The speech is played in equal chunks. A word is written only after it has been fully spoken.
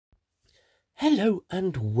Hello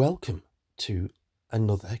and welcome to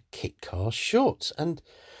another Kitcar Shorts. And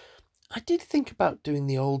I did think about doing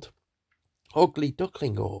the old ugly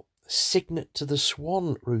duckling or signet to the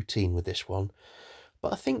swan routine with this one,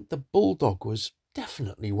 but I think the Bulldog was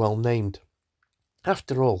definitely well named.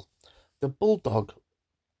 After all, the Bulldog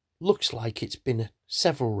looks like it's been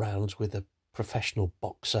several rounds with a professional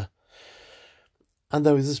boxer. And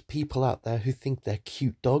though there's people out there who think they're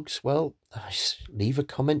cute dogs, well, leave a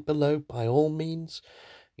comment below by all means.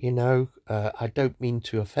 I don't mean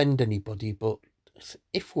to offend anybody, but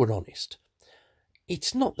if we're honest,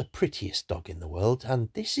 it's not the prettiest dog in the world, and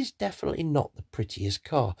this is definitely not the prettiest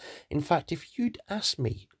car. In fact, if you'd asked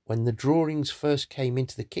me when the drawings first came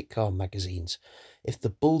into the Kitcar magazines, if the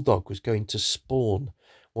Bulldog was going to spawn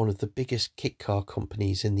one of the biggest Kitcar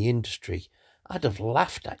companies in the industry, I'd have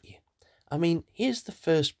laughed at you. I mean, here's the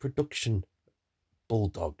first production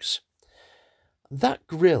Bulldogs. That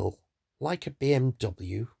grille, like a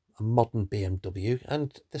BMW, a modern BMW,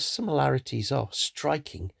 and the similarities are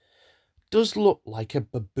striking, does look like a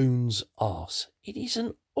baboon's arse. It is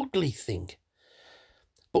an ugly thing.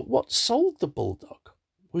 But what sold the Bulldog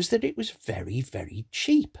was that it was very, very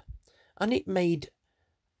cheap, and it made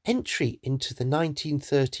entry into the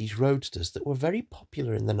 1930s roadsters that were very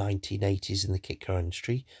popular in the 1980s in the Kitcar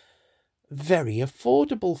industry very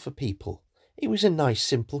affordable for people. It was a nice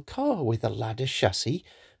simple car with a ladder chassis,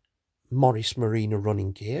 Morris Marina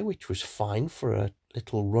running gear, which was fine for a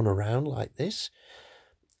little run around like this,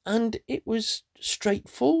 and it was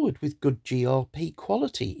straightforward with good GRP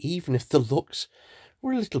quality, even if the looks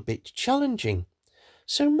were a little bit challenging.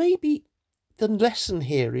 So maybe the lesson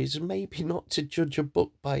here is maybe not to judge a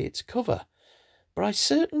book by its cover, but I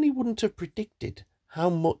certainly wouldn't have predicted how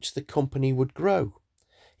much the company would grow.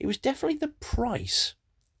 It was definitely the price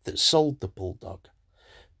that sold the Bulldog,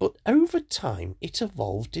 but over time it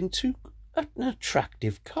evolved into an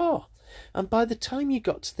attractive car, and by the time you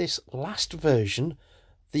got to this last version,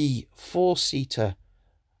 the four-seater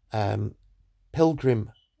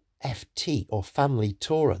Pilgrim FT or Family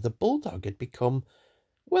Tourer, the Bulldog had become,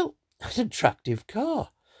 well, an attractive car,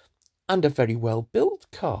 and a very well-built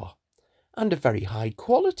car, and a very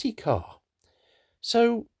high-quality car.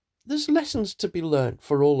 So there's lessons to be learnt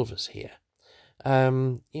for all of us here.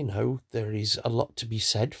 There is a lot to be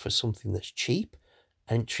said for something that's cheap,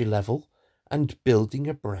 entry level, and building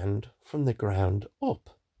a brand from the ground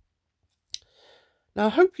up. Now, I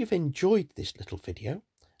hope you've enjoyed this little video.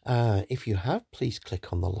 If you have, please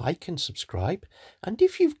click on the like and subscribe. And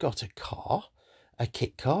if you've got a car, a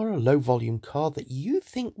kit car, a low volume car that you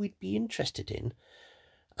think we'd be interested in,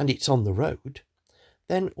 and it's on the road,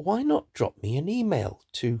 then why not drop me an email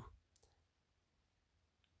to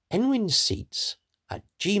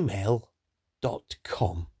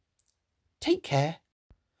enwinseats@gmail.com. Take care.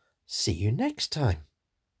 See you next time.